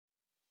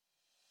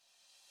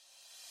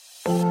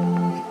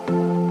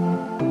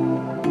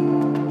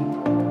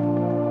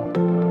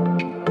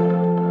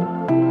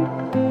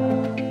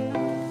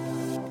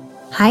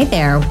Hi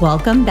there.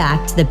 Welcome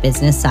back to the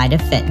business side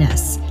of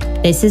fitness.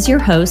 This is your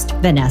host,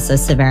 Vanessa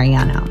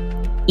Severiano.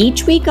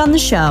 Each week on the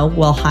show,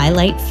 we'll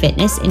highlight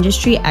fitness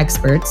industry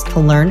experts to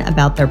learn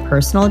about their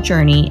personal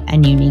journey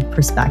and unique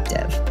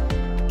perspective.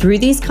 Through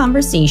these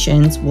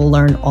conversations, we'll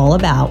learn all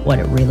about what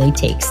it really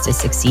takes to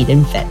succeed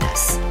in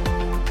fitness.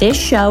 This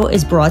show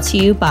is brought to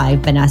you by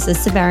Vanessa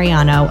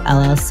Severiano,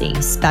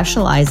 LLC,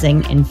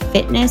 specializing in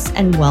fitness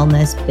and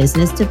wellness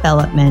business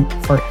development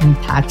for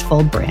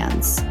impactful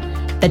brands.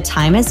 The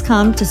time has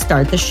come to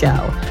start the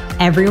show.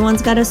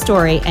 Everyone's got a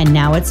story, and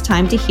now it's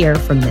time to hear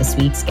from this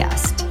week's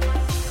guest.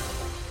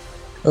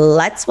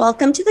 Let's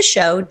welcome to the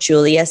show,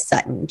 Julia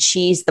Sutton.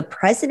 She's the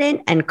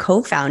president and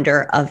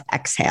co-founder of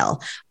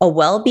Exhale, a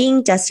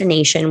well-being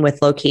destination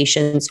with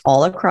locations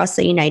all across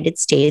the United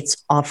States,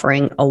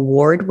 offering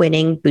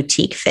award-winning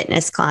boutique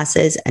fitness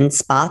classes and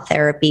spa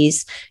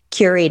therapies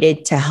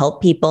curated to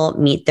help people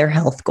meet their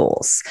health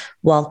goals.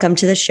 Welcome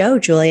to the show,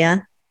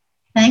 Julia.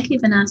 Thank you,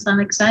 Vanessa. I'm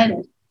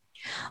excited.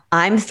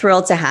 I'm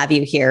thrilled to have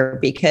you here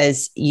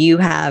because you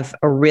have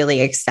a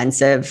really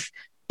extensive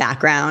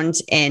background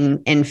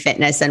in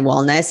fitness and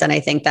wellness. And I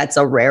think that's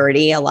a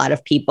rarity. A lot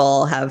of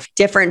people have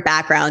different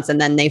backgrounds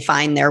and then they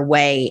find their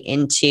way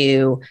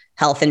into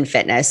health and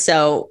fitness.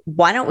 So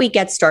why don't we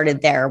get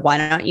started there? Why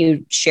don't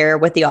you share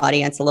with the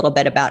audience a little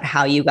bit about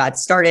how you got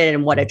started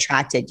and what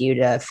attracted you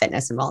to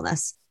fitness and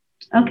wellness?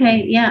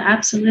 Okay. Yeah,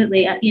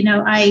 absolutely.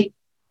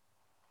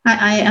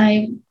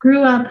 I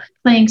grew up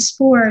playing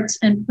sports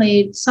and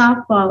played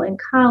softball in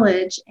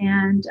college.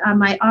 And on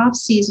my off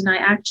season, I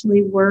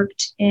actually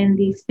worked in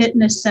the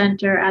fitness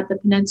center at the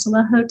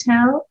Peninsula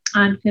Hotel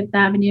on Fifth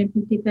Avenue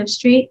and 55th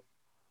Street.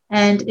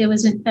 And it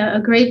was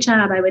a great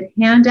job. I would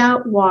hand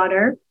out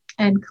water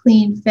and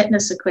clean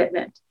fitness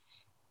equipment.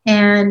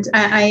 And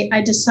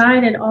I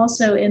decided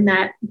also in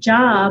that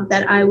job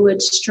that I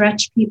would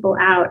stretch people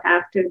out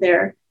after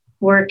their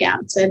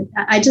workouts. And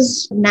I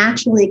just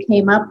naturally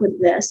came up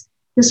with this.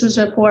 This was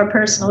before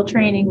personal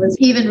training was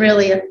even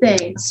really a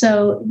thing.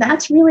 So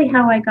that's really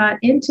how I got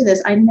into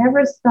this. I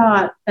never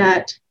thought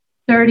that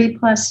 30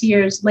 plus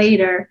years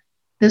later,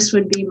 this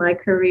would be my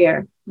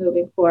career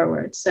moving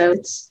forward. So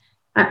it's,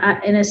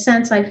 in a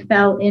sense, I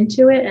fell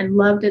into it and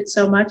loved it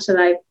so much that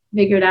I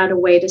figured out a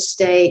way to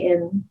stay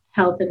in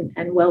health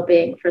and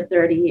well-being for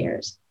 30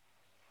 years.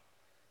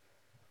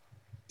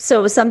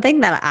 So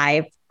something that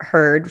I've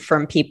heard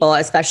from people,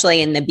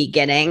 especially in the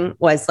beginning,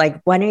 was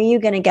like, when are you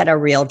going to get a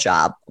real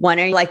job? When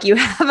are you, like, you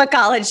have a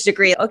college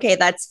degree? Okay,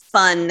 that's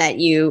fun that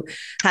you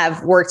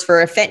have worked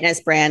for a fitness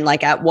brand.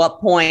 Like, at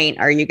what point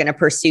are you going to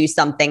pursue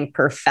something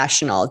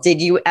professional?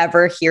 Did you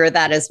ever hear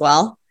that as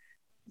well?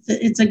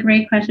 It's a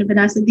great question,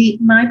 Vanessa.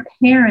 My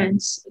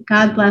parents,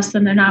 God bless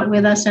them, they're not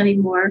with us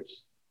anymore.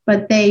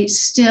 But they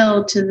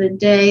still, to the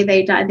day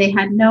they died, they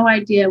had no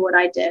idea what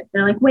I did.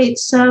 They're like, wait,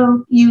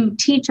 so you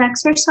teach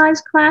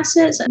exercise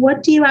classes?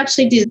 What do you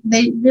actually do?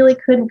 They really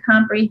couldn't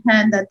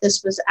comprehend that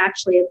this was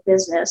actually a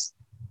business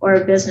or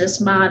a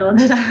business model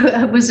that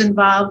I was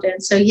involved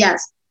in. So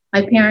yes,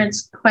 my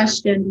parents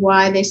questioned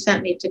why they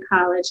sent me to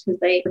college because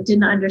they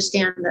didn't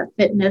understand that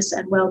fitness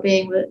and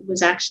well-being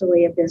was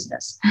actually a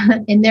business.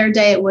 In their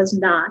day, it was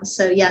not.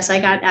 So yes, I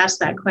got asked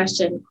that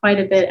question quite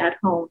a bit at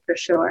home for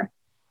sure.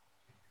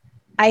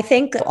 I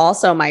think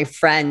also my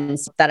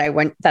friends that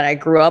I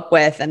grew up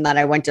with and that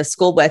I went to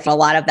school with, a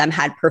lot of them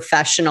had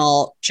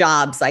professional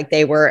jobs, like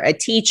they were a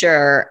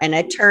teacher, an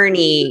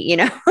attorney,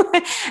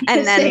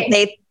 and then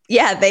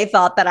they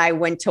thought that I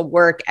went to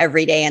work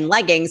every day in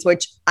leggings,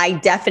 which I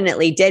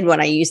definitely did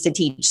when I used to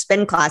teach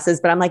spin classes.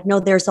 But I'm like,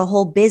 no, there's a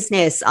whole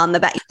business on the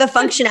back. The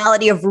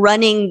functionality of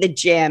running the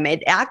gym,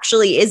 it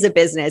actually is a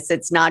business.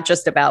 It's not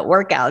just about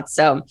workouts.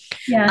 So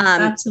yeah,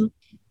 absolutely.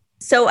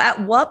 So at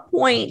what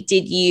point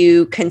did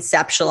you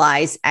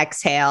conceptualize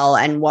Exhale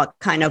and what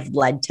kind of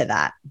led to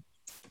that?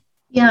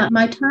 Yeah,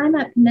 my time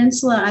at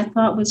Peninsula, I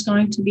thought was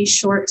going to be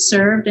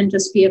short-served and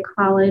just be a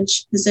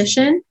college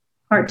position,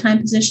 part-time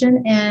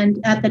position. And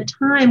at the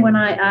time when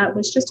I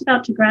was just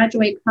about to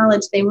graduate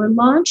college, they were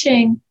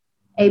launching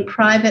a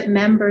private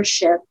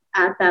membership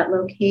at that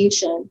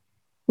location,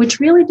 which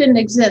really didn't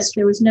exist.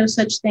 There was no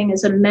such thing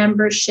as a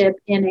membership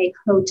in a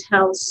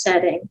hotel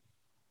setting.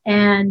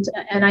 And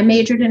I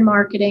majored in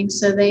marketing.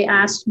 So they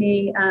asked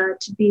me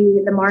to be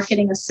the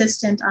marketing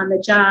assistant on the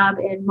job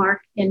in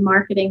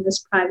marketing this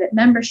private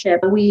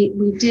membership. We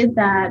did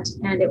that,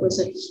 and it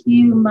was a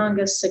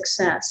humongous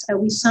success.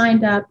 We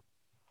signed up,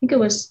 I think it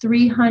was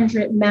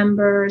 300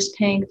 members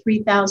paying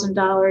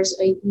 $3,000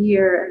 a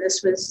year. And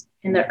this was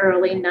in the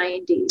early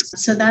 90s.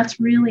 So that's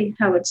really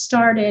how it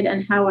started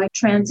and how I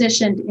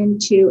transitioned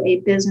into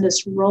a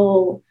business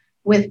role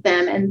with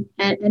them. And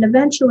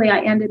eventually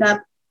I ended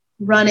up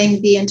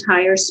running the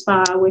entire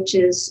spa, which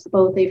is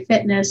both a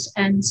fitness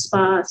and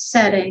spa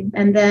setting,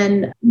 and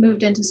then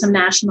moved into some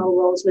national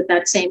roles with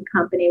that same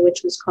company, which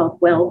was called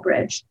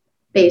Wellbridge,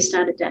 based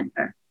out of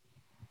Denver.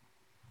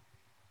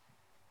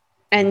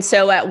 And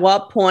so at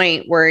what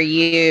point were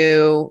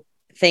you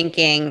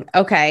thinking,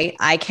 okay,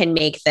 I can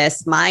make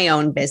this my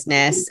own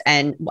business?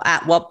 And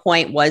at what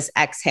point was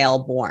Exhale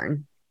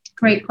born?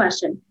 Great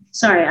question.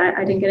 Sorry,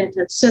 I didn't get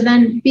into it. So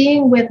then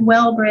being with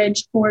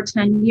Wellbridge for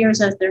 10 years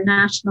as their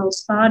national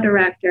spa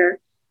director,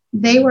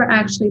 they were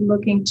actually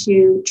looking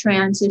to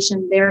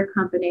transition their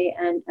company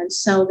and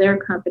sell their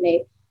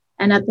company.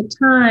 And at the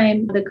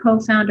time, the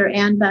co-founder,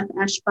 Ann Beth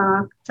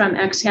Eschbach from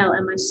Exhale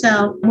and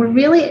myself, were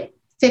really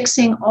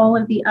fixing all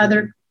of the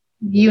other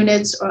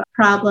units or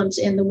problems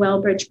in the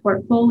Wellbridge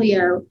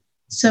portfolio.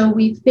 So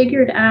we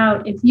figured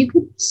out if you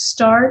could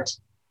start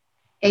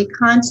a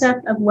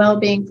concept of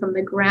well-being from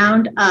the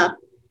ground up,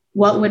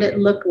 what would it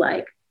look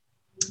like?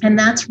 And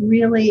that's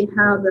really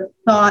how the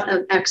thought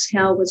of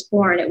Exhale was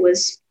born. It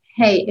was,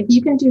 hey, if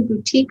you can do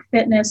boutique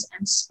fitness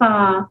and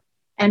spa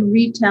and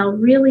retail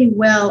really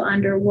well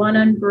under one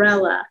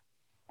umbrella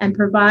and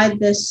provide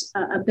this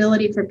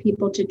ability for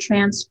people to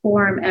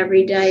transform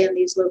every day in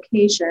these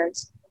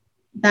locations,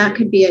 that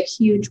could be a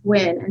huge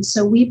win. And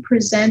so we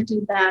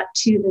presented that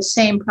to the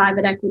same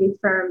private equity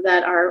firm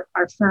that our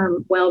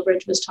firm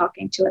Wellbridge was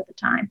talking to at the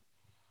time.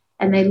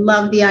 And they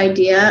loved the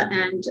idea.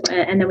 And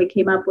then we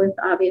came up with,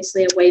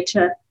 obviously, a way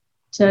to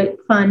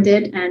fund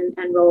it and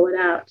roll it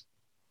out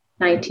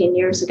 19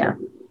 years ago.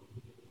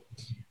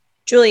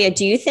 Julia,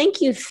 do you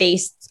think you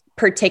faced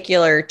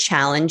particular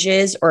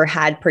challenges or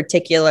had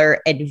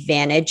particular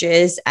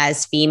advantages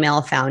as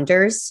female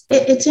founders?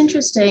 It's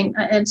interesting.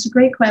 It's a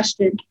great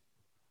question.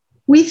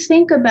 We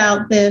think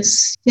about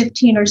this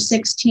 15 or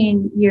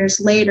 16 years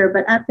later,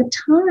 but at the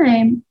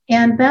time,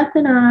 Ann Beth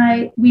and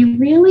I, we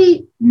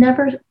really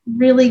never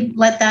really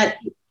let that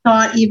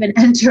thought even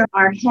enter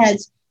our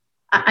heads.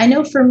 I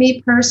know for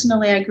me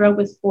personally, I grew up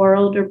with 4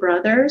 older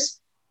brothers.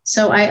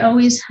 So I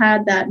always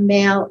had that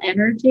male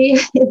energy,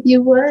 if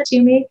you would,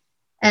 to me.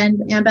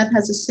 And Ann Beth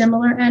has a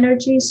similar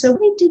energy. So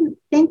we didn't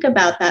think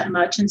about that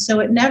much. And so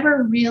it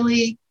never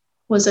really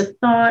was a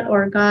thought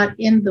or got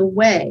in the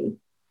way.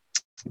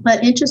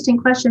 But interesting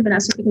question,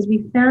 Vanessa, because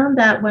we found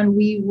that when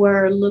we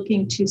were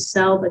looking to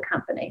sell the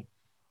company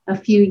a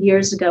few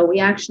years ago, we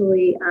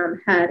actually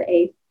had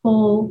a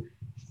full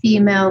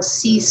female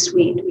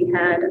C-suite. We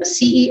had a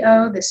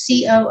CEO, the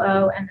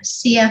COO, and the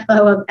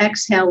CFO of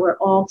Exhale were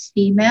all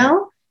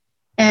female.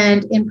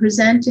 And in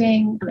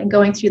presenting and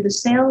going through the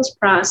sales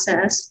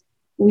process,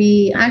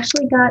 we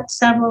actually got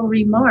several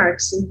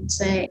remarks and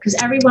saying, because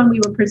everyone we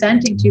were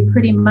presenting to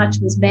pretty much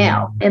was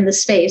male in the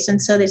space.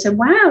 And so they said,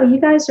 wow, you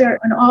guys are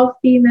an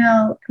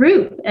all-female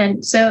group.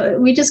 And so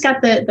we just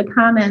got the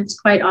comments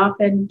quite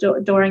often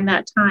during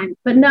that time.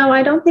 But no,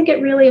 I don't think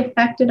it really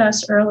affected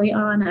us early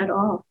on at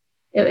all.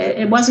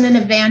 It wasn't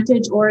an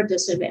advantage or a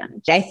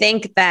disadvantage. I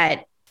think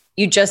that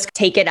you just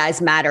take it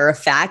as matter of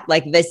fact,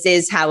 like this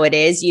is how it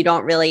is. You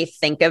don't really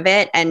think of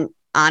it. And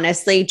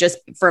honestly, just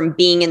from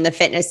being in the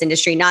fitness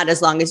industry, not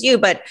as long as you,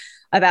 but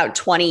about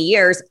 20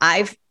 years,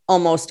 I've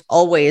almost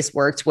always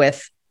worked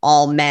with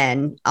all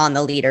men on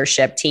the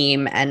leadership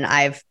team. And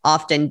I've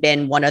often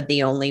been one of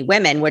the only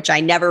women, which I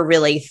never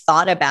really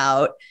thought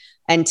about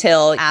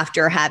until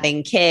after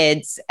having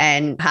kids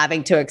and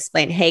having to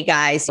explain, hey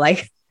guys,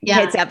 like,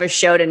 kids have a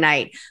show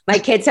tonight. My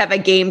kids have a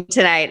game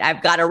tonight.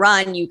 I've got to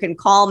run. You can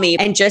call me.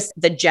 And just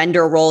the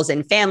gender roles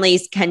in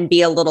families can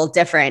be a little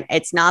different.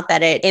 It's not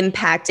that it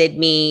impacted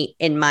me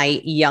in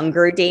my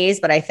younger days,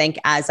 but I think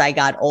as I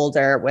got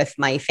older with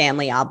my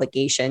family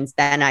obligations,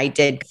 then I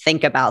did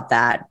think about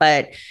that.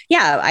 But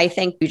yeah, I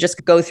think you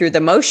just go through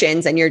the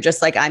motions and you're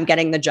just like, I'm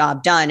getting the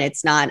job done.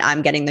 It's not,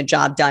 I'm getting the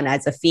job done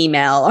as a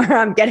female or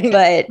I'm getting,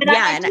 but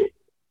yeah.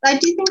 I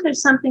do think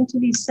there's something to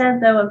be said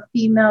though of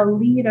female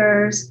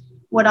leaders.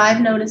 What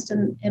I've noticed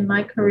in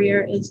my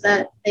career is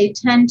that they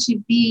tend to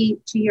be,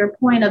 to your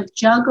point of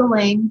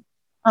juggling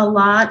a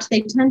lot, they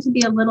tend to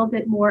be a little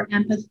bit more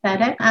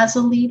empathetic as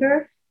a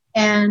leader.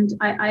 And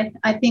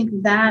I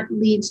think that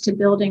leads to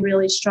building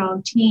really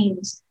strong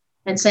teams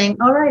and saying,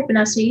 all right,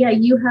 Vanessa,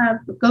 you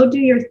go do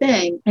your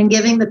thing, and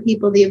giving the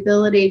people the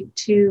ability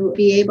to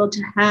be able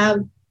to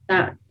have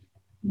that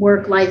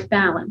work-life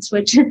balance,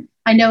 which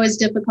I know is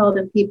difficult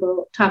and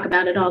people talk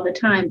about it all the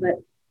time, but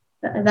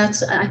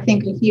that's, I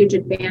think, a huge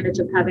advantage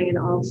of having an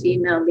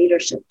all-female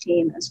leadership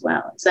team as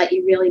well, is that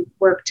you really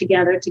work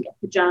together to get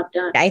the job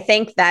done. I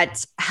think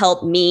that's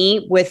helped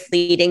me with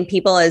leading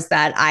people is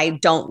that I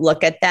don't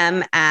look at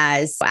them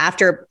as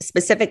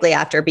specifically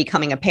after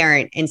becoming a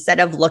parent,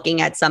 instead of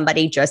looking at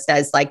somebody just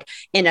as like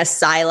in a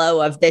silo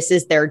of this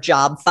is their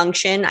job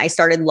function. I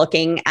started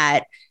looking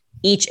at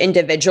each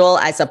individual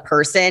as a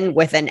person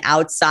with an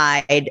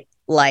outside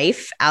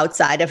life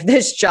outside of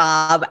this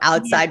job,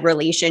 outside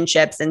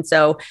relationships. And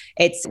so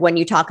it's when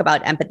you talk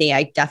about empathy,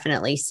 I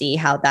definitely see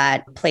how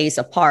that plays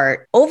a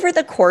part. Over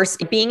the course,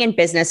 being in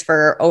business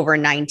for over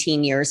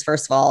 19 years,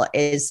 first of all,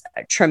 is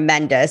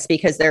tremendous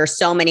because there are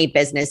so many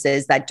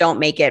businesses that don't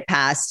make it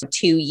past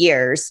 2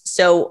 years.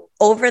 So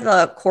over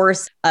the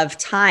course of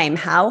time,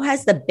 how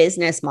has the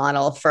business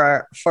model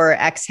for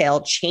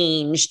Exhale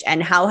changed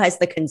and how has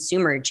the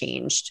consumer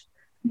changed?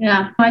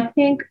 Yeah, I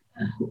think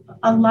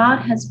a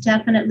lot has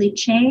definitely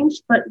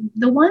changed, but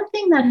the one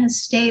thing that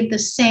has stayed the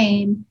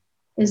same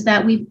is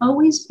that we've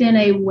always been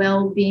a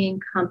well-being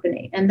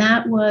company. And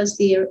that was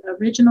the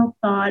original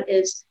thought,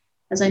 is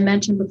as I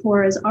mentioned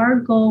before, is our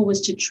goal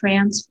was to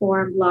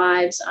transform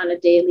lives on a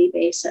daily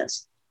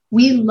basis.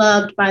 We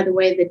loved, by the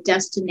way, the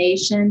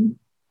destination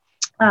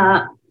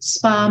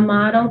spa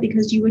model,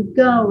 because you would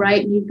go,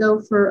 right? And you'd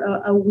go for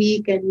a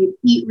week and you'd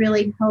eat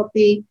really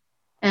healthy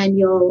and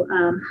you'll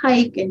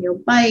hike and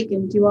you'll bike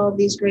and do all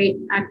these great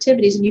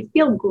activities and you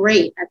feel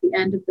great at the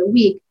end of the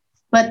week.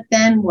 But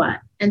then what?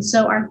 And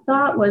so our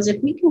thought was,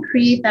 if we can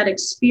create that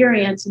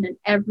experience in an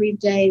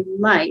everyday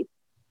life,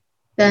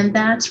 then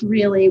that's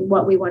really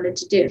what we wanted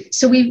to do.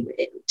 So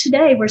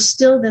today we're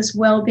still this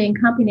well-being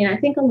company. And I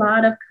think a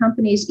lot of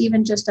companies,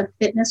 even just a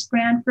fitness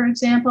brand, for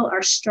example,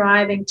 are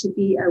striving to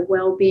be a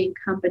well-being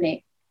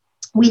company.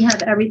 We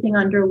have everything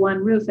under one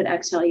roof at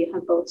Exhale. You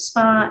have both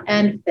spa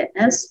and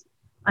fitness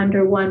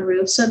under one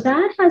roof. So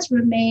that has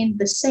remained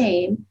the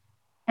same.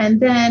 And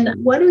then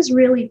what has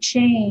really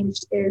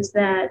changed is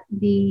that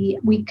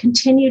we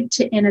continued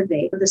to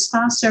innovate. The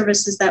spa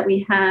services that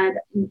we had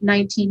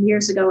 19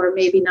 years ago are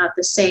maybe not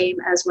the same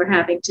as we're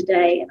having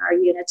today in our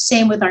units.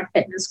 Same with our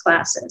fitness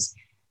classes.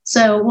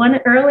 So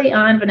early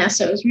on,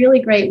 Vanessa, it was really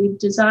great. We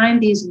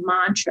designed these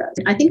mantras.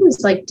 I think it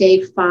was like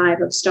day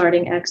 5 of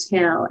starting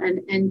Exhale.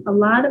 And a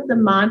lot of the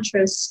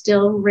mantras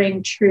still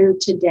ring true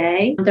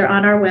today. They're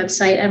on our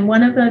website. And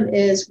one of them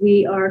is,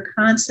 we are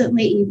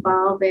constantly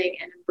evolving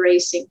and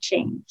embracing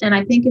change. And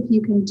I think if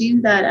you can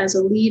do that as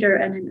a leader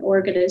and an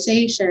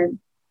organization,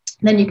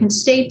 then you can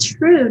stay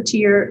true to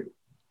your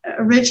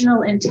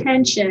original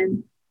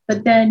intention,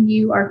 but then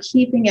you are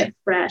keeping it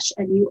fresh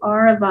and you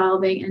are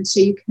evolving. And so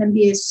you can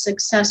be as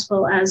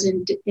successful as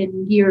in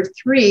year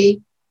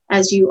 3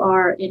 as you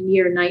are in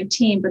year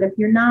 19. But if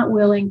you're not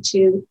willing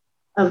to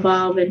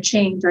evolve and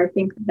change, I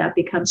think that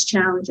becomes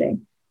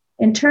challenging.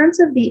 In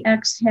terms of the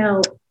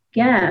Exhale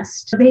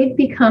guests, they've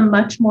become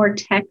much more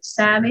tech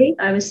savvy.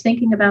 I was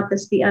thinking about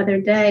this the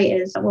other day,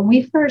 is when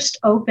we first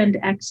opened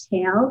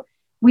Exhale,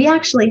 we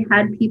actually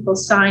had people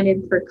sign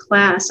in for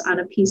class on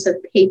a piece of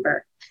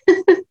paper.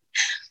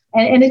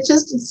 And it's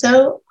just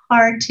so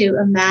hard to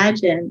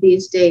imagine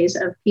these days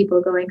of people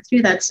going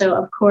through that. So,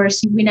 of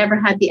course, we never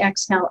had the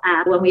Exhale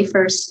app when we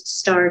first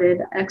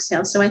started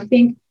Exhale. So I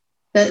think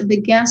the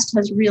guest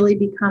has really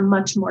become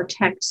much more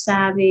tech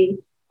savvy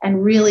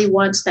and really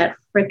wants that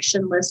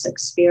frictionless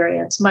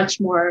experience,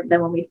 much more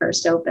than when we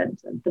first opened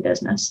the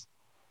business.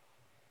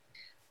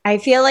 I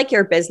feel like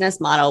your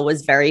business model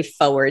was very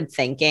forward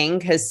thinking,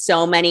 because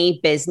so many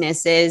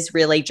businesses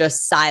really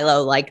just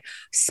silo, like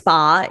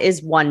spa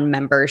is one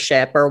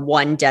membership or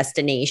one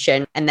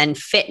destination, and then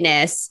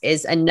fitness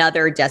is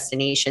another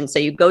destination. So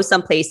you go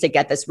someplace to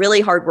get this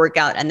really hard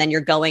workout, and then you're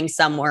going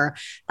somewhere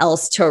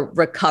else to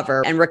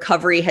recover. And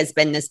recovery has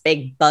been this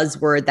big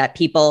buzzword that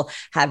people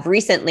have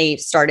recently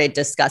started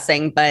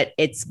discussing, but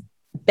it's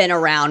been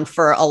around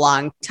for a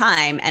long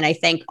time. And I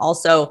think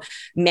also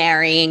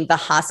marrying the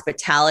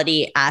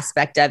hospitality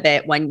aspect of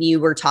it, when you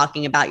were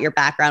talking about your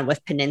background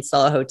with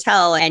Peninsula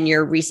Hotel and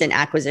your recent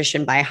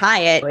acquisition by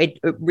Hyatt, it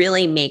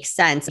really makes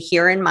sense.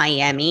 Here in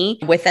Miami,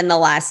 within the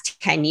last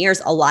 10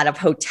 years, a lot of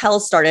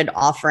hotels started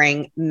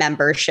offering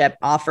membership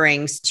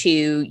offerings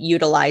to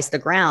utilize the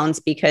grounds,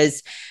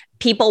 because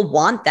people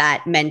want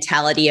that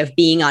mentality of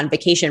being on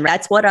vacation.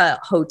 That's what a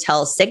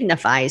hotel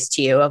signifies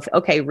to you, of,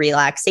 okay,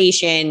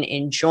 relaxation,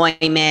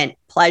 enjoyment,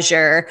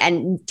 pleasure.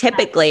 And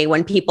typically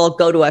when people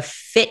go to a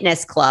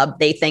fitness club,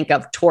 they think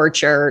of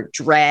torture,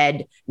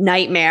 dread,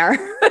 nightmare.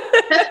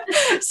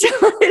 So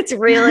it's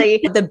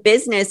really, the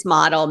business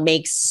model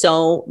makes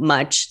so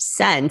much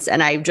sense.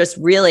 And I just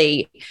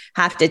really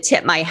have to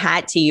tip my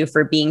hat to you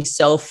for being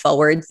so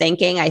forward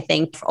thinking. I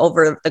think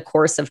over the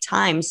course of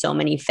time, so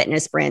many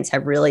fitness brands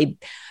have really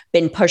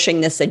been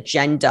pushing this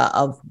agenda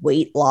of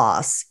weight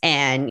loss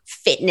and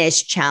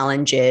fitness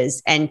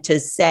challenges, and to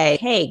say,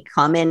 hey,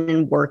 come in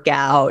and work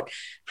out,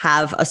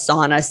 have a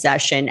sauna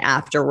session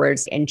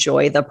afterwards,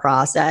 enjoy the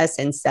process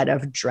instead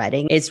of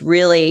dreading. It's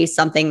really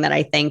something that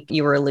I think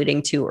you were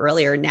alluding to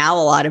earlier. Now,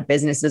 a lot of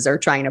businesses are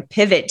trying to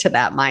pivot to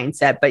that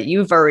mindset, but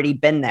you've already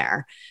been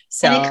there.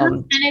 So,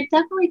 and it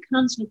definitely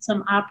comes with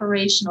some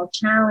operational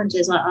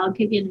challenges. I'll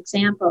give you an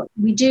example.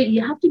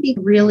 You have to be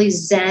really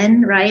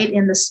zen, right,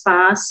 in the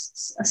spa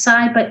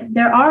side, but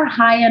there are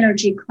high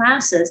energy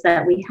classes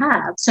that we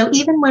have. So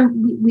even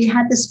when we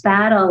had this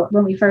battle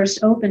when we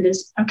first opened,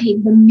 is, okay,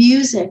 the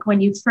music,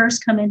 when you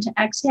first come into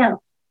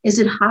Exhale, is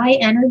it high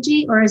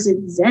energy or is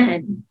it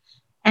zen?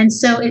 And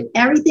so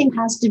everything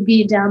has to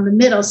be down the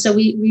middle. So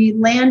we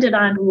landed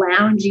on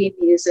loungy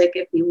music,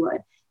 if you would.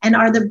 And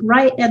are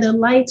the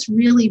lights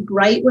really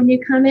bright when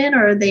you come in,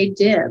 or are they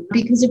dim?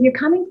 Because if you're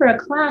coming for a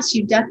class,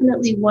 you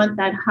definitely want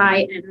that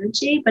high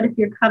energy. But if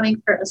you're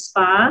coming for a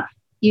spa,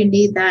 you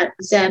need that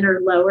zen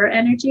or lower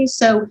energy.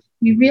 So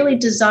we really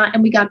designed,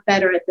 and we got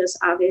better at this,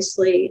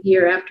 obviously,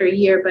 year after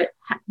year, but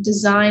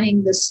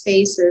designing the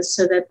spaces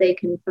so that they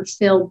can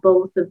fulfill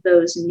both of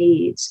those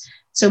needs.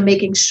 So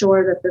making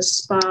sure that the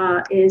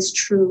spa is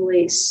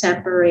truly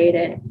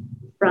separated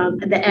from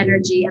the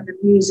energy and the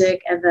music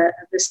and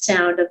the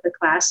sound of the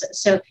classes.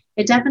 So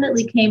it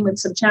definitely came with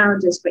some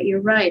challenges, but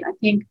you're right. I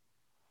think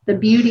the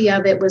beauty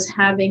of it was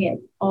having it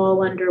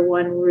all under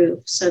one roof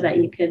so that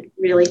you could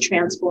really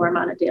transform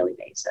on a daily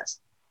basis.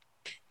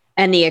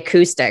 And the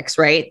acoustics,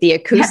 right? The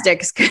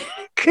acoustics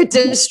could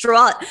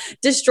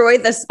destroy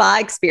the spa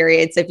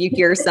experience if you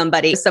hear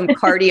somebody, some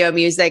cardio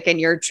music and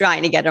you're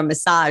trying to get a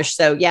massage.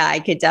 So yeah, I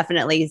could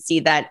definitely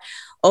see that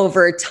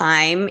over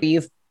time,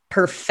 you've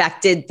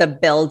perfected the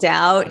build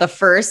out. The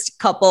first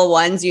couple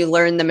ones, you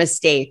learn the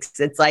mistakes.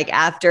 It's like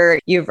after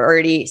you've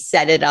already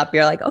set it up,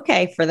 you're like,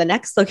 okay, for the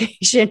next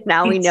location,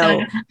 now we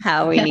know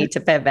how we need to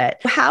pivot.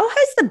 How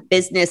has the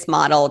business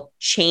model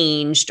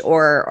changed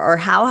or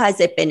how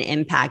has it been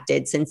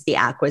impacted since the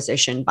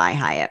acquisition by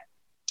Hyatt?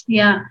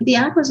 Yeah, the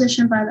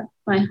acquisition by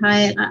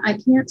Hyatt, I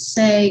can't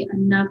say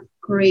enough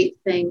great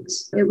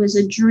things. It was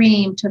a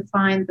dream to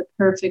find the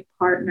perfect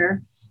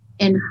partner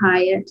in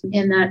Hyatt,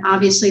 in that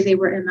obviously they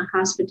were in the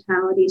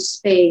hospitality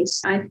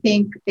space. I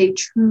think they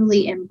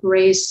truly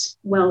embrace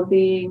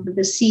well-being.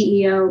 The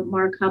CEO,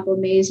 Mark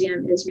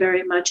Hoppelmazian, is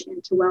very much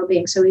into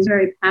well-being. So he's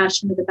very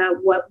passionate about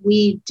what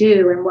we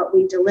do and what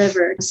we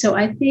deliver. So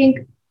I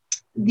think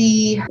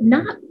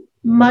not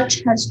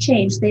much has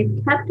changed.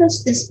 They've kept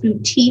us this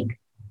boutique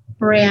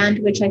brand,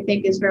 which I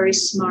think is very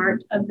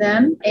smart of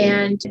them.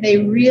 And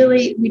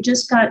we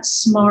just got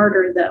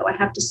smarter though. I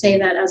have to say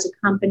that as a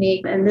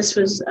company. And this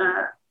was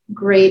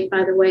great,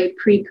 by the way,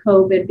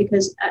 pre-COVID,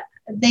 because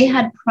they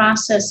had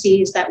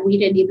processes that we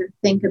didn't even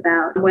think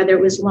about, whether it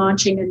was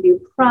launching a new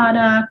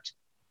product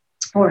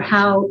or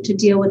how to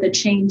deal with a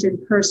change in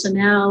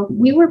personnel.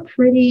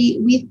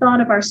 We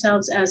thought of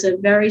ourselves as a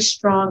very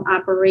strong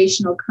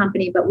operational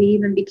company, but we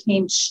even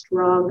became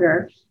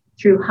stronger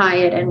through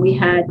Hyatt, and we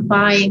had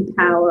buying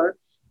power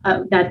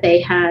that they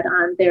had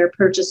on their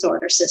purchase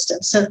order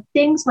system. So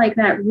things like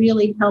that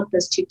really helped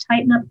us to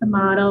tighten up the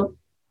model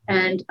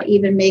and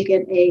even make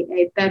it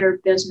a better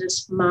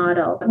business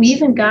model. We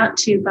even got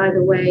to, by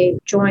the way,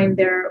 join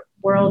their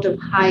World of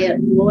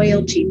Hyatt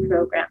loyalty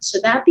program. So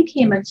that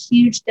became a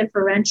huge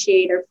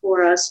differentiator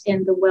for us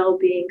in the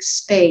well-being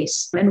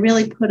space and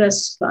really put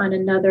us on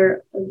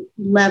another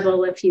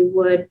level, if you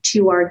would,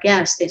 to our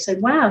guests. They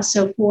said, wow,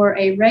 so for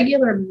a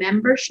regular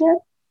membership,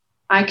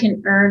 I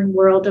can earn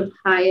World of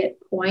Hyatt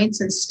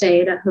points and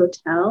stay at a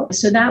hotel.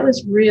 So that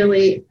was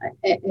really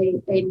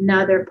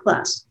another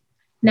plus.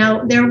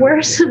 Now, there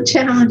were some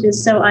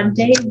challenges. So on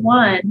day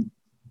one,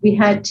 we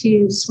had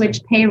to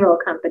switch payroll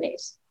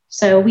companies.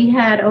 So we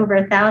had over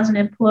 1,000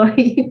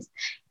 employees,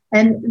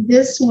 and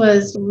this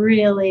was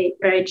really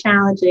very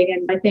challenging.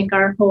 And I think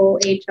our whole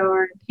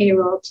HR and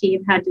payroll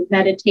team had to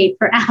meditate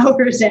for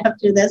hours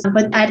after this.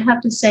 But I'd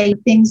have to say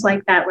things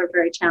like that were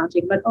very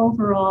challenging. But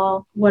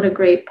overall, what a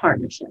great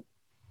partnership.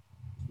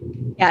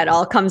 Yeah, it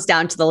all comes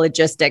down to the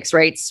logistics,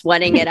 right?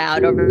 Sweating it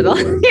out over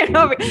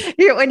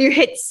the, when you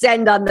hit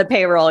send on the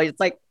payroll,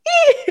 it's like,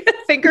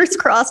 fingers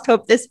crossed,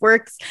 hope this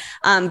works.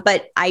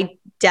 But I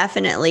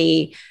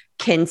definitely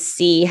can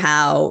see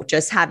how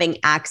just having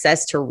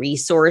access to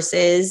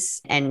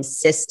resources and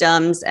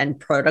systems and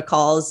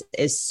protocols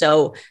is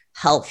so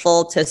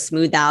helpful to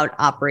smooth out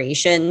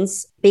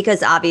operations,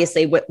 because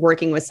obviously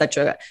working with such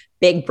a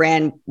big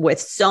brand with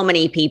so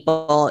many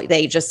people,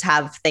 they just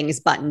have things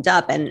buttoned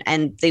up,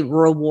 and the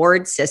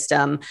reward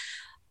system,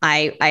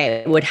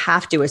 I would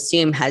have to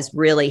assume, has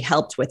really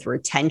helped with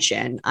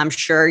retention. I'm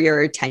sure your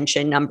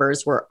retention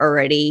numbers were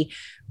already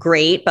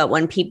great, but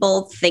when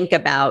people think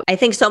about, I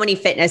think so many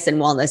fitness and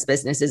wellness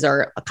businesses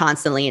are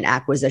constantly in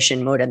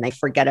acquisition mode and they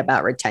forget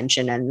about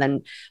retention. And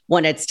then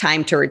when it's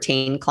time to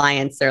retain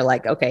clients, they're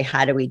like, okay,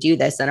 how do we do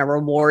this? And a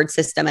reward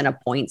system and a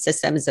point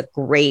system is a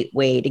great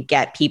way to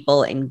get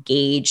people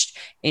engaged,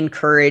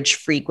 encourage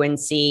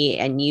frequency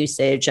and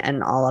usage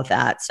and all of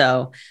that.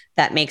 So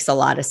that makes a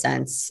lot of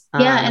sense.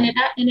 Yeah, and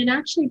it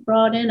actually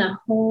brought in a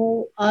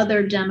whole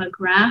other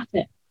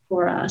demographic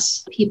for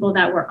us, people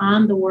that were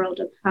on the World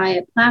of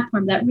Hyatt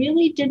platform that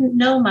really didn't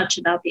know much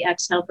about the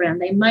XL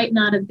brand. They might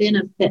not have been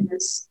a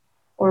fitness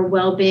or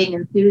well-being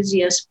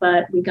enthusiast,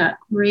 but we got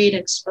great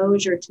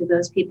exposure to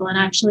those people and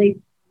actually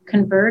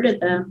converted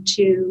them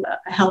to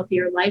a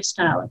healthier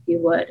lifestyle, if you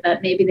would,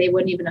 that maybe they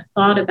wouldn't even have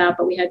thought about,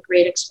 but we had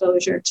great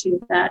exposure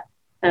to that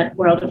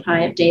World of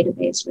Hyatt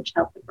database, which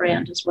helped the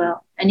brand as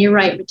well. And you're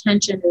right,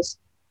 retention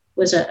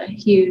was a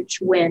huge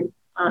win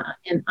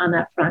on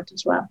that front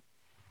as well.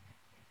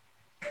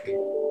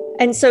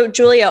 And so,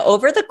 Julia,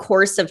 over the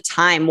course of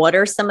time, what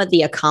are some of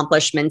the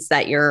accomplishments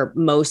that you're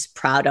most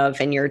proud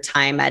of in your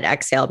time at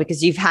Exhale?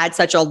 Because you've had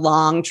such a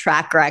long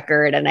track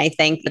record. And I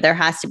think that there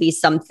has to be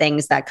some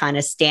things that kind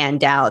of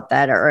stand out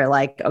that are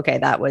like, okay,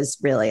 that was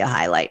really a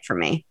highlight for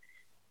me.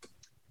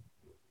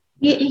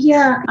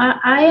 Yeah,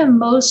 I am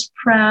most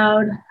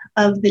proud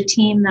of the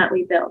team that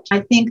we built. I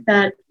think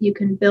that you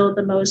can build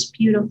the most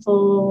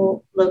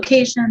beautiful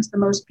locations, the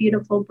most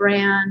beautiful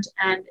brand,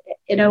 and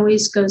it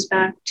always goes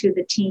back to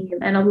the team.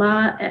 And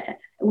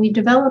we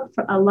developed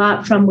a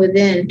lot from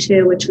within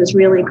too, which was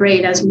really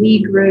great. As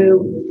we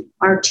grew,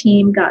 our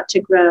team got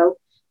to grow.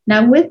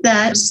 Now with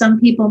that, some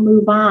people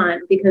move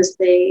on because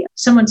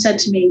someone said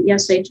to me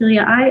yesterday,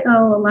 Julia, I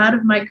owe a lot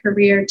of my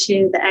career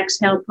to the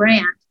Exhale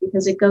brand.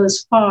 because it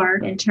goes far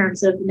in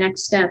terms of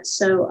next steps.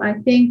 So I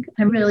think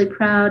I'm really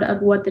proud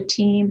of what the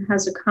team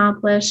has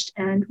accomplished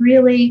and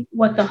really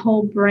what the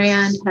whole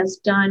brand has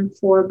done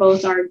for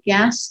both our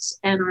guests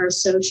and our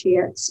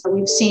associates.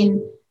 We've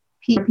seen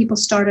people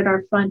start at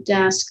our front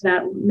desk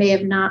that may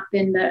have not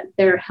been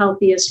their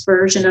healthiest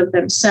version of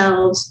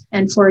themselves.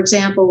 And for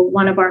example,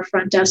 one of our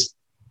front desk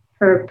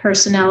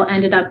personnel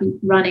ended up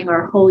running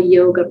our whole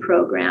yoga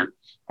program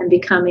and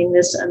becoming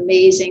this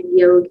amazing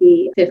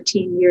yogi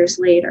 15 years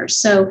later.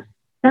 So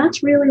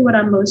that's really what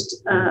I'm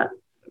most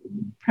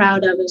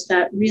proud of, is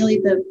that really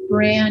the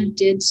brand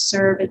did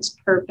serve its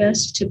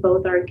purpose to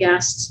both our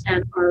guests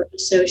and our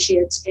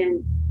associates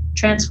in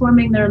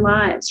transforming their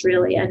lives,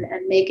 really, and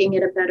making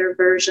it a better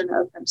version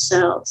of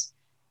themselves.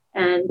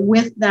 And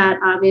with that,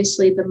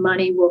 obviously, the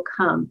money will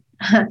come.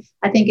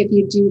 I think if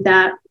you do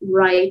that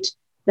right,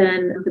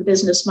 then the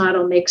business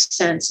model makes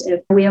sense.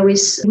 If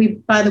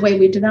by the way,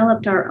 we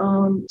developed our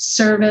own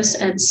service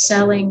and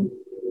selling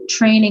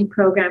training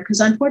program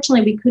because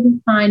unfortunately we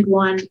couldn't find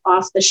one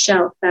off the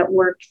shelf that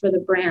worked for the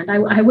brand.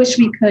 I wish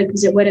we could,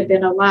 because it would have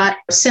been a lot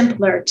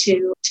simpler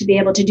to be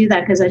able to do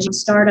that, because as you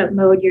startup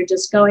mode, you're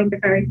just going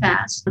very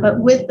fast. But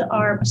with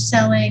our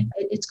selling,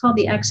 it's called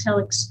the Exhale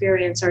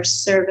Experience, our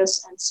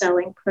service and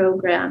selling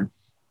program.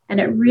 And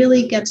it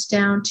really gets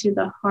down to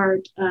the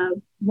heart of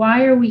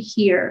why are we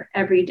here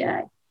every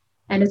day?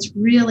 And it's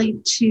really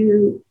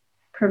to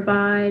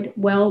provide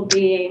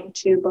well-being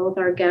to both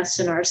our guests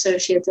and our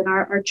associates. And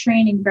our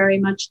training very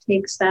much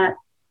takes that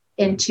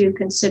into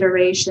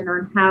consideration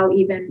on how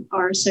even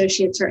our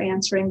associates are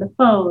answering the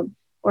phone,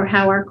 or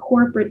how our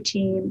corporate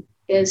team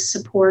is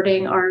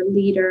supporting our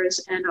leaders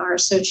and our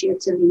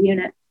associates in the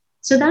unit.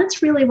 So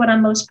that's really what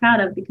I'm most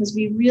proud of, because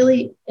we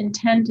really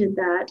intended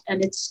that,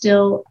 and it's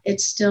still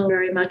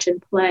very much in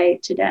play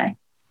today.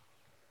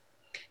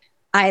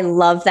 I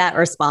love that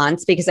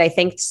response, because I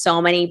think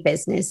so many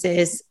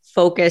businesses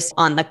focus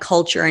on the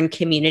culture and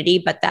community,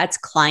 but that's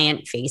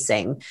client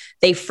facing.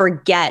 They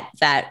forget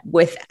that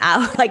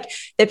without, like,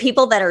 the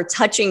people that are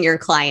touching your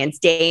clients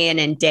day in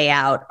and day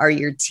out are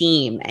your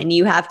team. And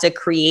you have to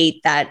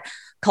create that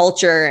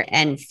culture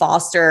and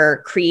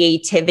foster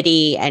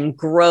creativity and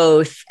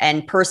growth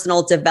and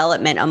personal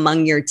development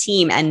among your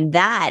team. And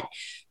that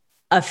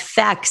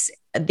affects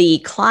the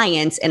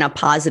clients in a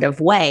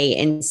positive way,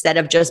 instead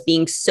of just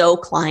being so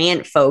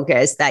client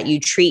focused that you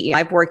treat.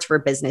 I've worked for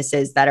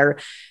businesses that are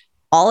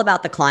all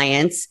about the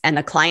clients, and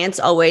the clients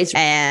always,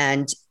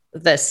 and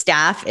the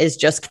staff is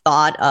just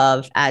thought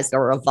of as a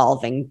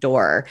revolving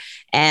door.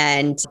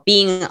 And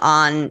being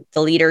on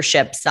the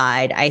leadership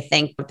side, I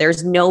think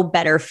there's no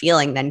better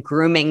feeling than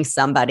grooming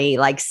somebody,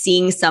 like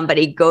seeing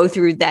somebody go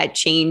through that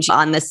change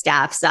on the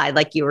staff side.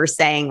 Like you were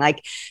saying,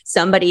 like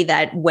somebody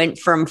that went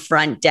from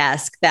front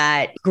desk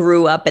that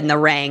grew up in the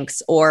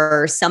ranks,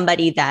 or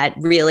somebody that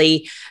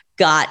really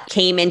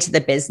came into the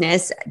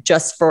business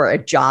just for a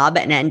job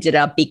and ended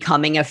up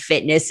becoming a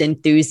fitness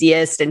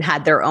enthusiast and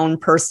had their own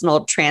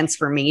personal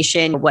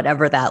transformation,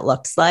 whatever that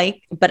looks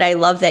like. But I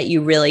love that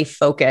you really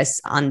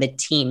focus on the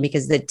team,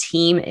 because the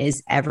team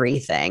is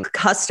everything.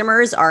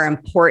 Customers are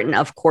important.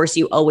 Of course,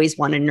 you always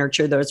want to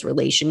nurture those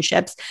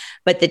relationships,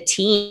 but the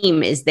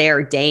team is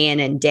there day in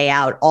and day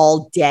out,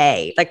 all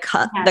day.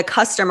 The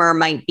customer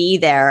might be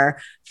there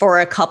for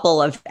a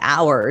couple of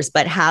hours,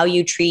 but how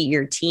you treat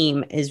your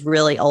team is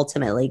really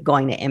ultimately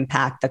going to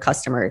impact the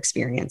customer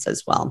experience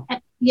as well.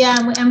 Yeah,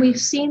 and we've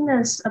seen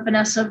this,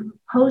 Vanessa,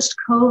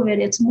 post-COVID,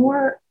 it's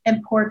more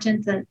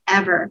important than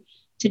ever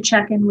to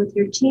check in with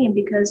your team,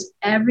 because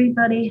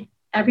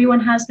everyone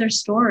has their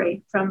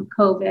story from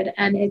COVID,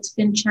 and it's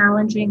been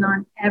challenging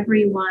on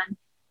everyone.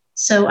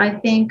 So I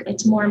think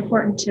it's more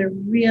important to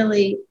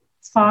really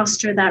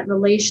foster that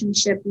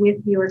relationship with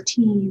your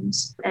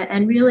teams,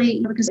 and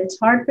really, because it's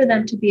hard for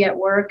them to be at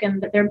work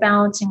and they're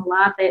balancing a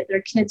lot.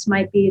 Their kids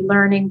might be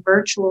learning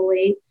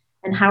virtually,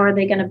 and how are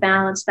they going to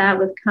balance that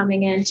with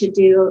coming in to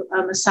do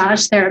a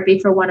massage therapy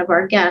for one of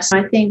our guests?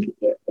 I think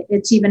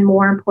it's even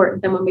more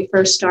important than when we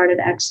first started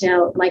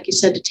Exhale, like you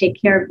said, to take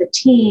care of the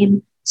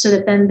team so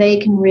that then they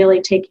can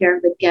really take care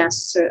of the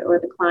guests or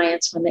the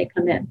clients when they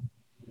come in.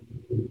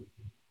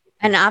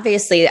 And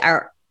obviously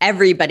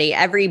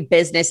every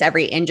business,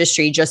 every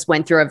industry just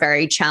went through a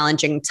very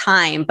challenging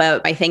time.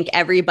 But I think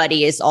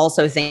everybody is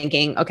also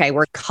thinking, okay,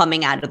 we're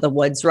coming out of the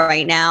woods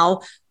right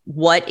now.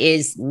 What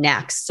is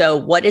next? So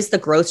what is the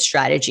growth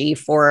strategy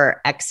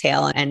for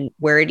Exhale, and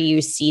where do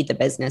you see the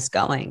business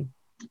going?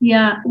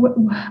 Yeah,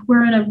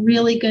 we're in a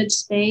really good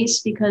space,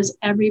 because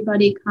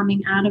everybody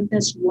coming out of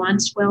this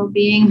wants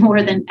well-being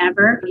more than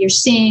ever. You're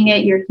seeing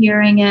it, you're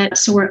hearing it.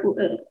 So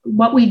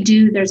what we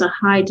do, there's a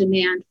high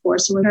demand for.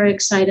 So we're very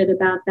excited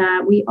about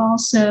that. We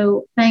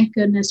also, thank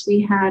goodness,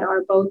 we had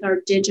both our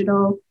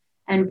digital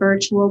and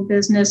virtual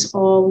business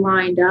all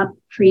lined up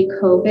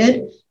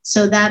pre-COVID.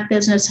 So that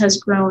business has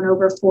grown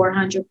over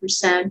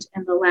 400%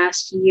 in the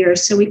last year.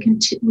 So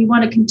we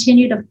want to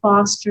continue to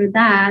foster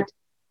that,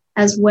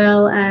 as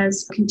well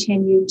as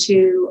continue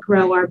to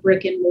grow our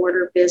brick and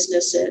mortar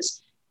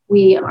businesses.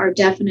 We are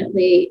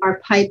definitely, our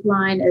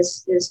pipeline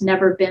is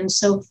never been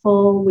so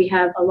full. We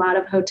have a lot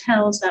of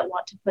hotels that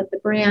want to put the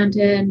brand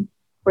in.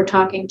 We're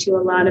talking to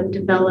a lot of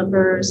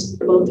developers,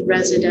 both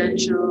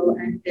residential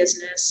and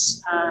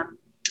business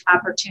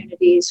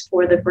opportunities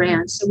for the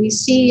brand. So we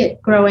see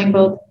it growing,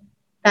 both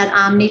that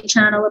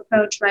omni-channel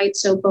approach, right?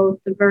 So both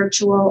the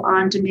virtual,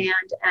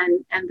 on-demand,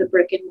 and the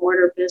brick and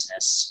mortar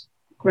business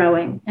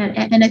growing.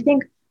 And I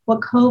think what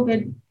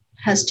COVID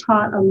has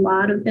taught a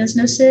lot of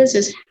businesses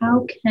is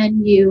how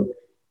can you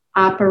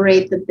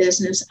operate the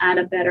business at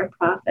a better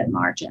profit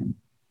margin.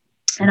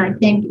 And I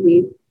think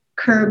we've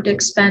curbed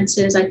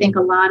expenses. I think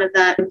a lot of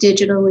that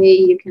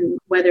digitally, you can,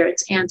 whether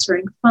it's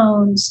answering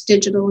phones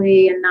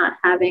digitally and not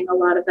having a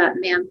lot of that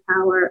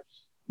manpower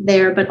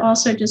there, but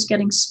also just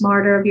getting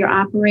smarter of your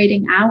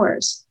operating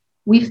hours.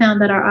 We found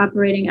that our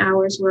operating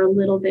hours were a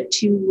little bit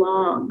too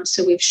long.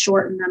 So we've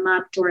shortened them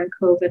up during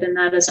COVID, and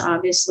that has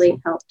obviously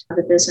helped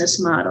the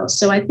business model.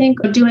 So I think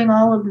doing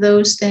all of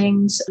those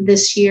things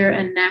this year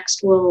and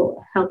next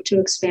will help to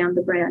expand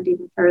the brand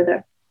even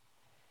further.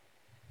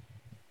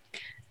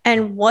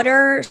 And what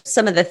are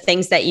some of the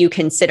things that you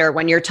consider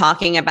when you're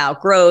talking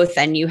about growth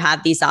and you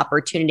have these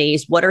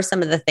opportunities? What are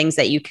some of the things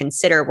that you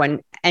consider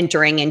when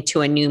entering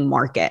into a new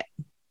market?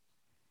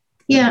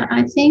 Yeah,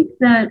 I think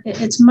that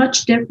it's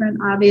much different,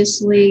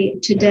 obviously,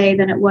 today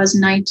than it was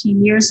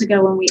 19 years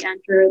ago when we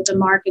entered the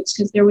markets,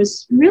 because there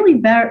was really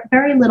very,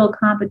 very little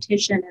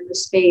competition in the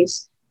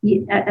space.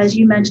 As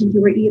you mentioned,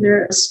 you were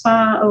either a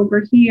spa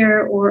over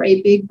here or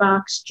a big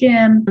box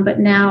gym, but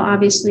now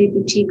obviously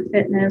boutique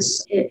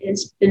fitness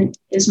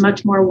is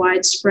much more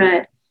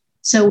widespread.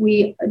 So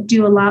we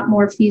do a lot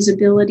more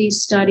feasibility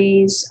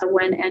studies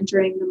when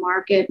entering the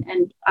market,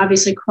 and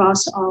obviously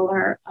cross all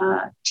our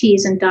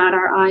T's and dot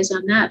our I's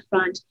on that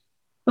front.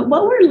 But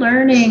what we're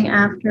learning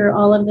after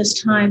all of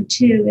this time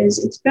too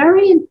is it's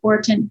very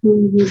important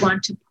who you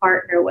want to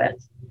partner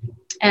with.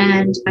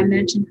 And I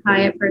mentioned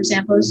Hyatt, for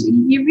example, is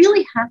you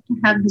really have to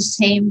have the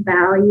same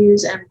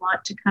values and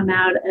want to come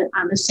out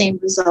on the same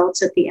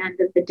results at the end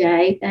of the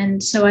day.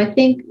 And so I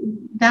think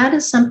that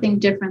is something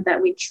different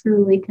that we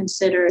truly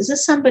consider. Is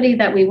this somebody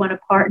that we want to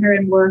partner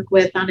and work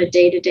with on a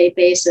day-to-day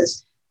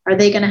basis? Are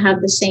they going to have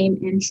the same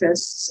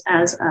interests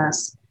as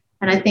us?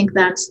 And I think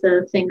that's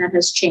the thing that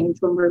has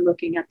changed when we're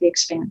looking at the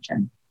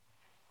expansion.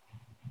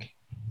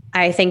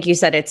 I think you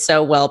said it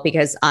so well,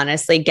 because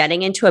honestly,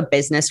 getting into a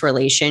business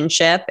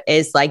relationship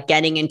is like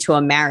getting into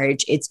a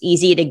marriage. It's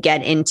easy to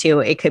get into.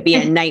 It could be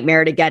a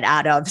nightmare to get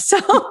out of. So,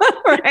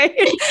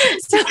 right.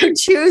 So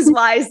choose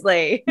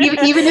wisely.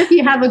 Even if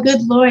you have a good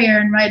lawyer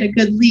and write a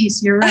good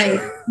lease, you're right.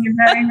 You're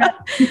very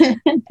right.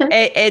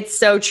 It's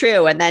so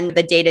true. And then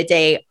the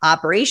day-to-day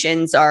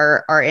operations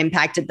are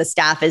impacted. The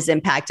staff is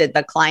impacted.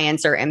 The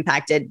clients are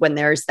impacted when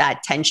there's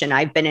that tension.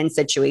 I've been in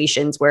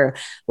situations where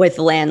with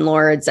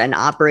landlords and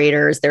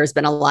operators, there's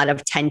been a lot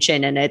of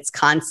tension, and it's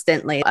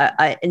constantly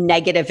a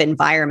negative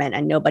environment,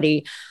 and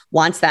nobody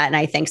wants that. And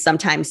I think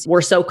sometimes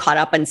we're so caught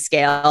up in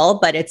scale,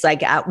 but it's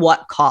like, at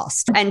what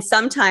cost? And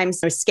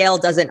sometimes scale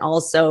doesn't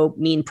also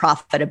mean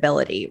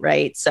profitability,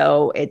 right?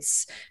 So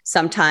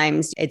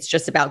sometimes it's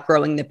just about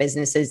growing the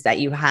businesses that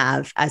you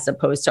have as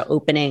opposed to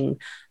opening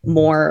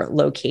more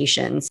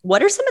locations.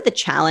 What are some of the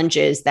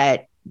challenges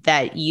that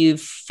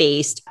you've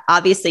faced?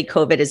 Obviously,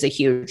 COVID is a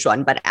huge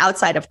one, but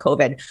outside of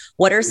COVID,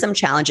 what are some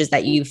challenges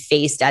that you've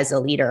faced as a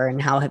leader,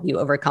 and how have you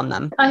overcome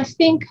them? I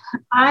think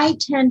I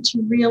tend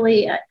to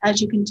really,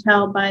 as you can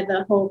tell by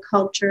the whole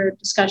culture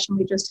discussion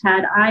we just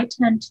had, I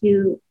tend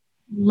to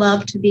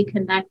love to be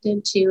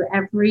connected to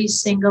every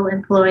single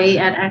employee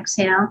at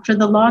Exhale. For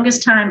the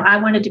longest time, I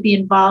wanted to be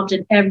involved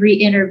in every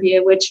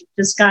interview, which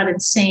just got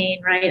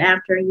insane right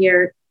after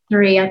year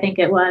 3, I think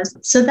it was.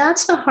 So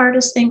that's the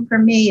hardest thing for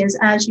me, is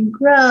as you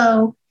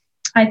grow,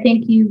 I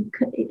think you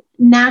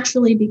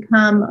naturally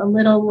become a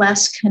little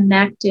less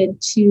connected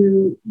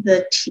to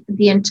the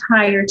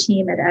entire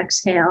team at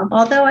Exhale.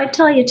 Although I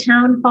tell you,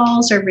 town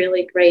halls are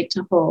really great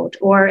to hold.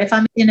 Or if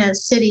I'm in a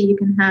city, you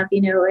can have,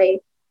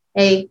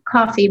 a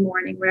coffee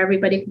morning where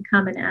everybody can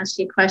come and ask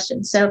you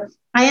questions. So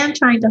I am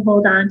trying to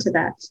hold on to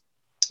that.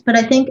 But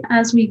I think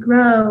as we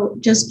grow,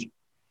 just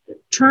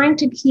trying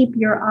to keep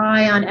your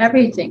eye on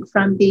everything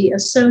from the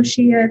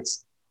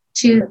associates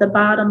to the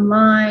bottom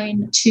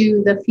line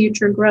to the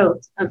future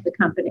growth of the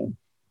company.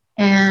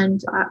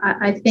 And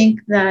I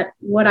think that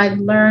what I've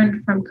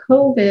learned from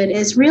COVID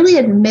is really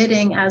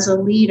admitting as a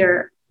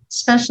leader,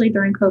 especially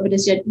during COVID,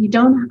 is that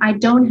I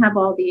don't have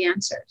all the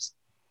answers.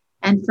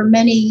 And for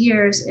many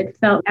years, it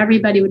felt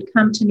everybody would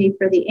come to me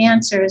for the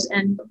answers,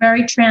 and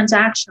very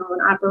transactional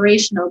and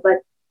operational. But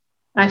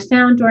I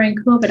found during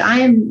COVID, I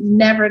am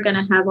never going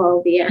to have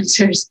all the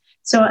answers.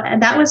 So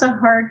that was a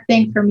hard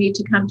thing for me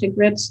to come to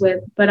grips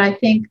with. But I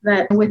think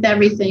that with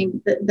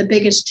everything, the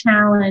biggest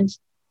challenge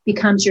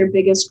becomes your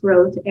biggest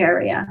growth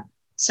area.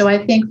 So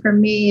I think for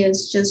me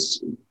is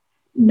just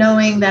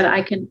knowing that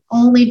I can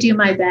only do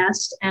my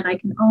best, and I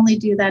can only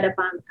do that if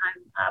I'm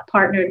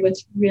partnered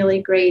with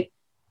really great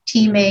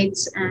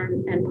teammates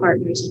and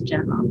partners in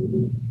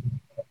general.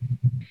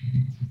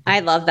 I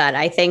love that.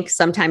 I think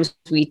sometimes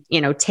we,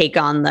 take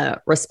on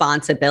the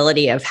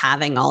responsibility of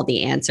having all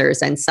the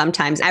answers, and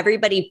sometimes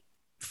everybody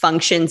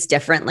functions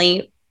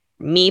differently.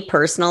 Me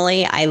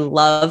personally, I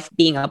love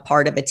being a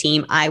part of a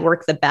team. I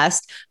work the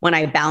best when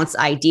I bounce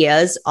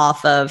ideas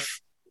off of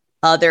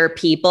other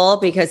people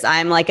because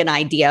I'm like an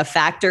idea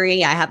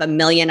factory. I have a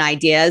million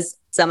ideas.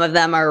 Some of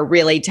them are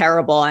really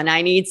terrible, and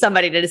I need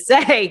somebody to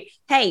say,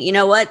 hey, you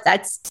know what?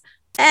 That's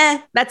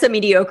a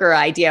mediocre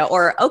idea.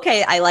 Or,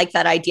 okay, I like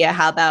that idea.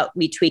 How about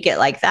we tweak it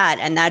like that?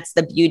 And that's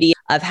the beauty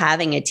of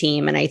having a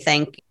team. And I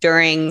think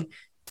during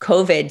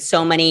COVID,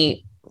 so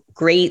many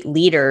great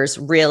leaders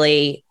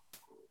really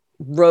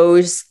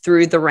rose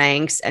through the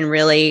ranks and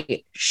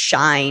really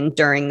shined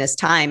during this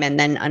time. And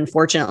then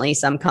unfortunately,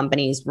 some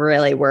companies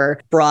really were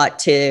brought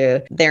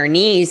to their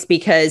knees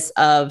because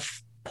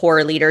of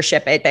poor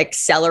leadership. It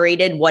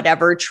accelerated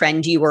whatever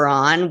trend you were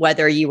on,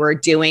 whether you were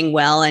doing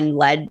well and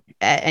led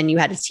and you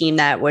had a team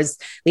that was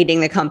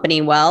leading the company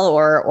well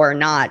or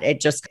not.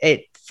 It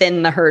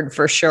thinned the herd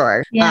for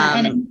sure. Yeah.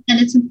 And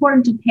it's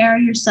important to pair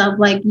yourself.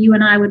 Like you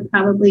and I would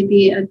probably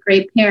be a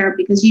great pair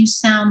because you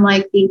sound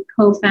like the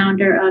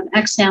co-founder of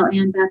Exhale,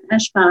 Ann Beth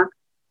Eschbach.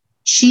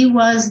 She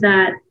was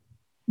that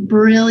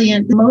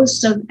brilliant.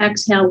 Most of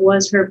Exhale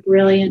was her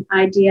brilliant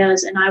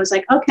ideas. And I was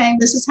like, okay,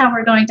 this is how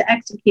we're going to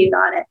execute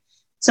on it.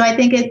 So I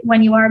think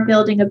when you are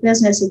building a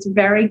business, it's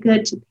very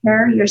good to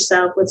pair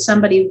yourself with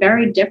somebody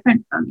very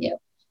different from you.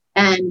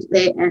 And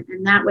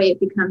that way it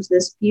becomes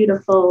this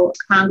beautiful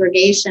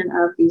congregation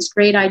of these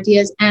great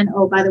ideas. And,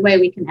 oh, by the way,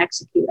 we can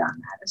execute on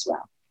that as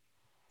well.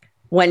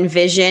 When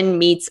vision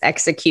meets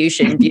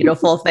execution,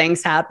 beautiful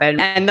things happen.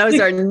 And those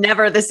are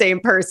never the same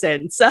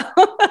person. So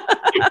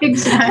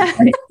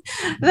exactly.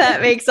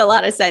 That makes a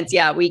lot of sense.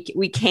 Yeah,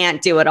 we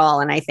can't do it all.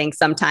 And I think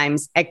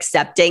sometimes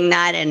accepting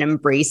that and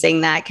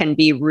embracing that can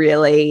be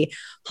really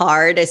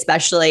hard,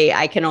 especially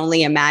I can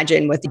only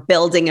imagine with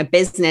building a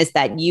business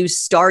that you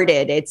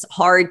started. It's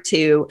hard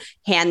to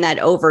hand that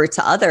over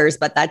to others,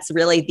 but that's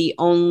really the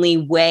only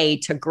way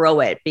to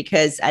grow it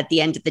because at the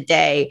end of the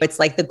day, it's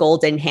like the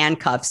golden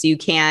handcuffs. You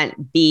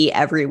can't be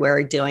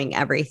everywhere doing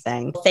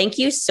everything. Thank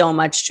you so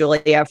much,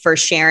 Julia, for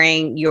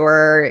sharing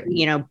your,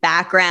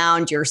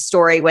 background, your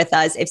story with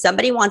us. If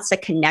somebody wants to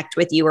connect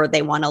with you or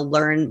they want to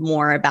learn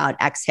more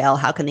about Exhale,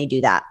 how can they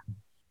do that?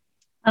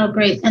 Oh,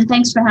 great. And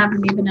thanks for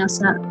having me,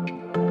 Vanessa.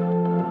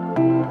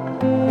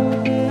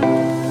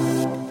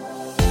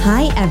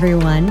 Hi,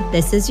 everyone.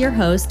 This is your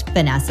host,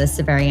 Vanessa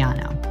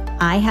Severiano.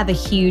 I have a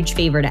huge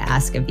favor to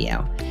ask of you.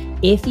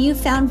 If you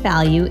found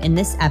value in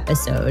this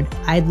episode,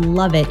 I'd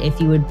love it if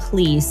you would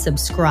please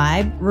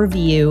subscribe,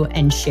 review,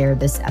 and share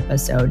this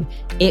episode.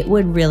 It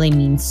would really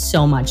mean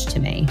so much to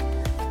me.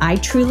 I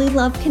truly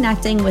love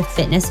connecting with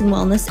fitness and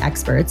wellness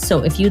experts,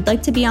 so if you'd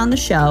like to be on the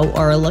show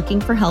or are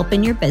looking for help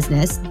in your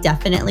business,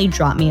 definitely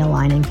drop me a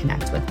line and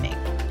connect with me.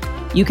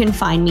 You can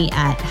find me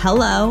at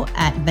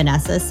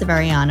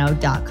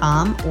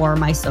hello@vanessaseveriano.com or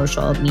my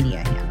social media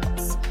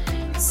handles.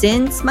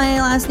 Since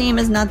my last name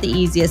is not the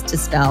easiest to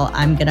spell,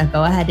 I'm going to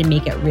go ahead and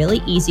make it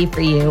really easy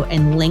for you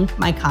and link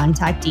my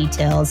contact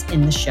details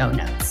in the show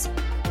notes.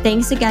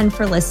 Thanks again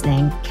for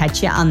listening.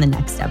 Catch you on the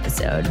next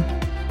episode.